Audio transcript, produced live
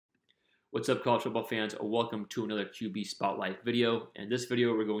What's up, college football fans? Welcome to another QB Spotlight video. In this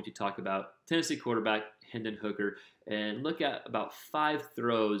video, we're going to talk about Tennessee quarterback Hendon Hooker and look at about 5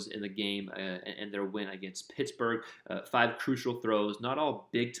 throws in the game and their win against Pittsburgh. 5 crucial throws, not all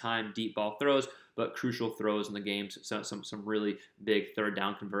big-time deep ball throws, but crucial throws in the game. Some really big third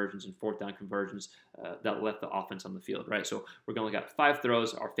down conversions and fourth down conversions that left the offense on the field, right? So we're going to look at 5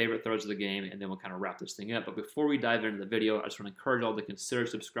 throws, our favorite throws of the game, and then we'll kind of wrap this thing up. But before we dive into the video, I just want to encourage all to consider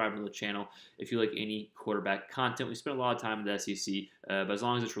subscribing to the channel if you like any quarterback content. We spend a lot of time in the SEC, but as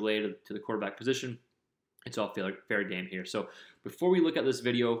long as it's related to the quarterback position, it's all fair game here. So before we look at this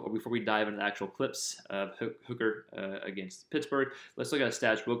video, or before we dive into the actual clips of Hooker against Pittsburgh, let's look at his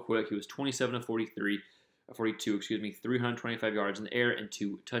stats real quick. He was 27 of 42, 325 yards in the air and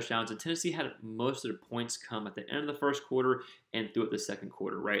 2 touchdowns. And Tennessee had most of the points come at the end of the first quarter and throughout the second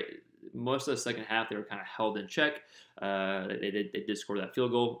quarter, right? Most of the second half, they were kind of held in check. They did score that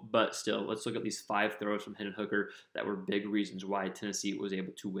field goal, but still, let's look at these 5 throws from Hendon Hooker that were big reasons why Tennessee was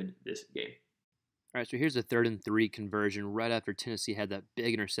able to win this game. All right, so here's a 3rd and 3 conversion right after Tennessee had that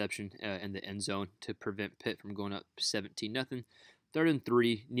big interception in the end zone to prevent Pitt from going up 17-0. 3rd and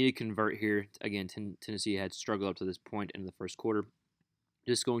 3, need to convert here. Again, Tennessee had struggled up to this point in the first quarter.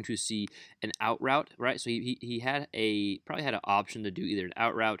 Just going to see an out route, right? So he had probably had an option to do either an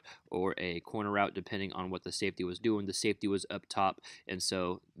out route or a corner route, depending on what the safety was doing. The safety was up top, and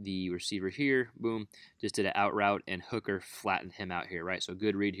so the receiver here, boom, just did an out route, and Hooker flattened him out here, right? So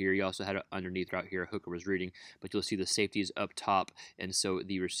good read here. You also had an underneath route here. Hooker was reading, but you'll see the safety is up top, and so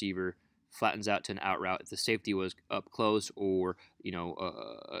the receiver flattens out to an out route. If the safety was up close or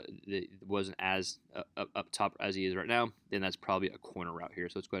it wasn't as up top as he is right now, then that's probably a corner route here.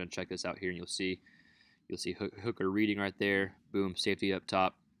 So let's go ahead and check this out here, and you'll see Hooker reading right there. Boom, safety up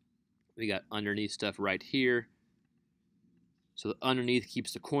top. We got underneath stuff right here. So the underneath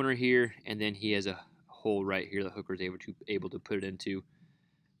keeps the corner here, and then he has a hole right here that Hooker is able to put it into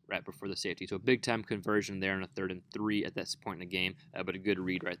right before the safety. So a big-time conversion there on a 3rd and 3 at this point in the game, but a good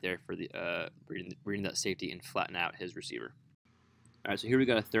read right there for the reading that safety and flatten out his receiver. All right, so here we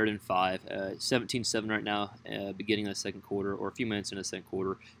got a 3rd and 5, 17-7 right now, beginning of the second quarter, or a few minutes in the second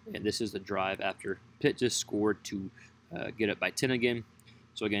quarter, and this is the drive after Pitt just scored to get up by 10 again.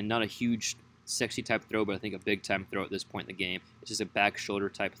 So again, not a huge sexy type throw, but I think a big time throw at this point in the game. It's just a back shoulder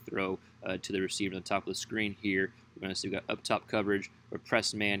type throw to the receiver on the top of the screen here. We're going to see we got up top coverage. We're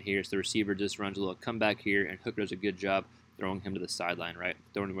press man here, so the receiver just runs a little comeback here, and Hooker does a good job throwing him to the sideline, right?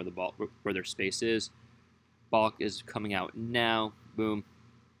 Throwing him where their space is. Ball is coming out now. Boom.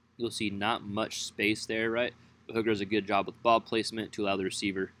 You'll see not much space there, right? But Hooker does a good job with ball placement to allow the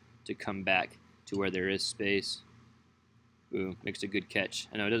receiver to come back to where there is space. Boom, makes a good catch.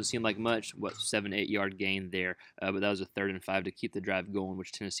 I know it doesn't seem like much, 7-8 yard gain there, but that was a 3rd and 5 to keep the drive going,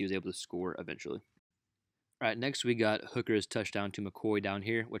 which Tennessee was able to score eventually. All right, next we got Hooker's touchdown to McCoy down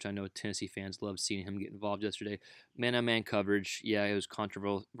here, which I know Tennessee fans loved seeing him get involved yesterday. Man-on-man coverage, yeah, it was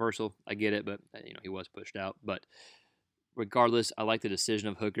controversial. I get it, but he was pushed out. But regardless, I like the decision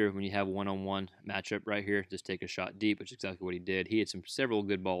of Hooker when you have one-on-one matchup right here. Just take a shot deep, which is exactly what he did. He had several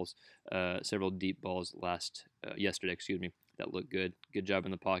good balls, several deep balls yesterday, that looked good. Good job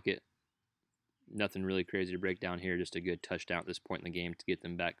in the pocket. Nothing really crazy to break down here. Just a good touchdown at this point in the game to get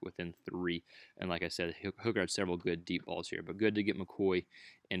them back within 3. And like I said, Hooker had several good deep balls here, but good to get McCoy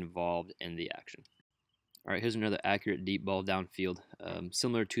involved in the action. All right, here's another accurate deep ball downfield,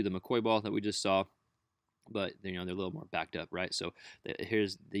 similar to the McCoy ball that we just saw, but they're a little more backed up, right? So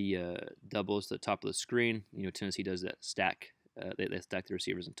here's the doubles to the top of the screen. Tennessee does that stack. They stack the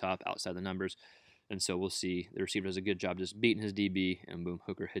receivers on top, outside the numbers. And so we'll see the receiver does a good job just beating his DB, and boom,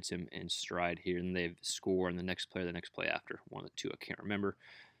 Hooker hits him in stride here, and they score in the next play after. One of the two, I can't remember.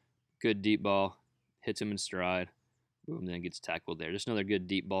 Good deep ball, hits him in stride, boom, then gets tackled there. Just another good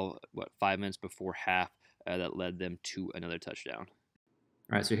deep ball, 5 minutes before half, that led them to another touchdown.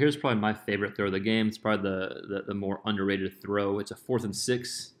 All right, so here's probably my favorite throw of the game. It's probably the more underrated throw. It's a 4th and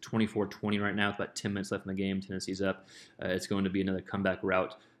 6, 24-20 right now. With about 10 minutes left in the game. Tennessee's up. It's going to be another comeback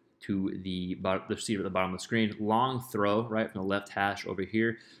route to the receiver at the bottom of the screen. Long throw, right, from the left hash over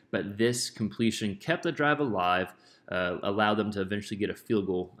here. But this completion kept the drive alive, allowed them to eventually get a field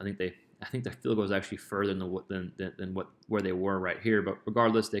goal. I think the field goal was actually further than where they were right here. But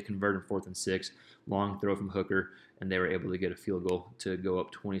regardless, they converted 4th and 6. Long throw from Hooker, and they were able to get a field goal to go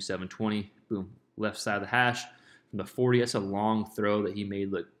up 27-20. Boom, left side of the hash from the 40. That's a long throw that he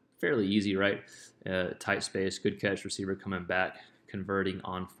made look fairly easy, right? Tight space, good catch, receiver coming back, converting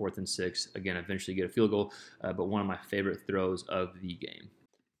on 4th and 6. Again, eventually get a field goal, but one of my favorite throws of the game.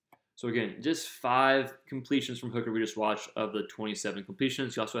 So again, just 5 completions from Hooker we just watched of the 27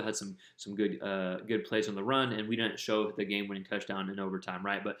 completions. He also had some good plays on the run, and we didn't show the game-winning touchdown in overtime,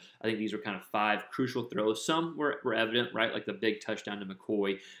 right? But I think these were kind of 5 crucial throws. Some were evident, right, like the big touchdown to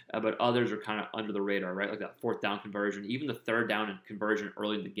McCoy, but others are kind of under the radar, right, like that 4th down conversion, even the 3rd down and conversion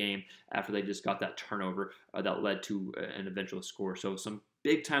early in the game after they just got that turnover that led to an eventual score. So some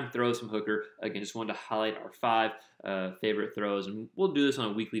big-time throws from Hooker. Again, just wanted to highlight our 5 favorite throws, and we'll do this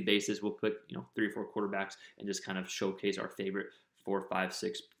on a weekly basis. We'll put 3 or 4 quarterbacks and just kind of showcase our favorite 4, 5,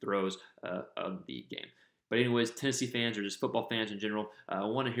 6 throws of the game. But anyways, Tennessee fans or just football fans in general, I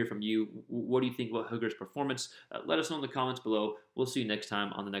want to hear from you. What do you think about Hooker's performance? Let us know in the comments below. We'll see you next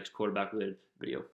time on the next quarterback-related video.